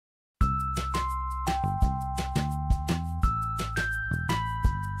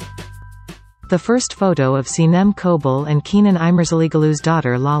The first photo of Sinem Kobal and Kenan İmirzalıoğlu's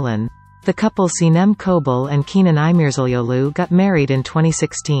daughter Lalin. The couple Sinem Kobal and Kenan İmirzalıoğlu got married in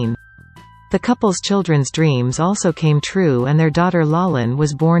 2016. The couple's children's dreams also came true and their daughter Lalin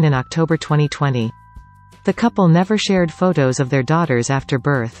was born in October 2020. The couple never shared photos of their daughters after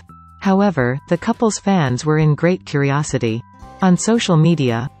birth. However, the couple's fans were in great curiosity. On social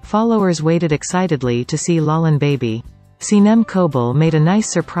media, followers waited excitedly to see Lalin baby. Sinem Kobal made a nice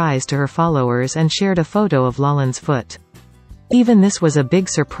surprise to her followers and shared a photo of Lalin's foot. Even this was a big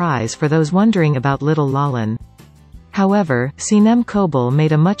surprise for those wondering about little Lalin. However, Sinem Kobal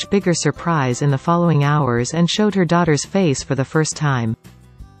made a much bigger surprise in the following hours and showed her daughter's face for the first time.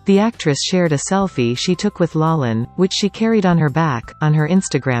 The actress shared a selfie she took with Lalin, which she carried on her back, on her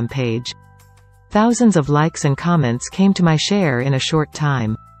Instagram page. Thousands of likes and comments came to my share in a short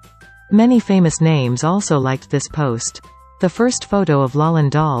time. Many famous names also liked this post. The first photo of Lalin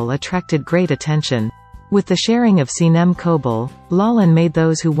doll attracted great attention. With the sharing of Sinem Kobal, Lalin made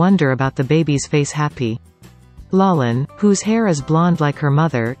those who wonder about the baby's face happy. Lalin, whose hair is blonde like her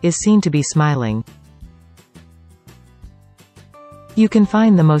mother, is seen to be smiling. You can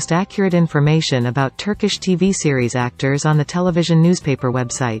find the most accurate information about Turkish TV series actors on the television newspaper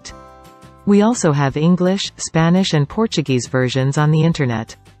website. We also have English, Spanish and Portuguese versions on the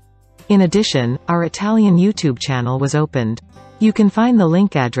internet. In addition, our Italian YouTube channel was opened. You can find the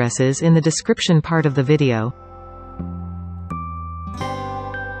link addresses in the description part of the video.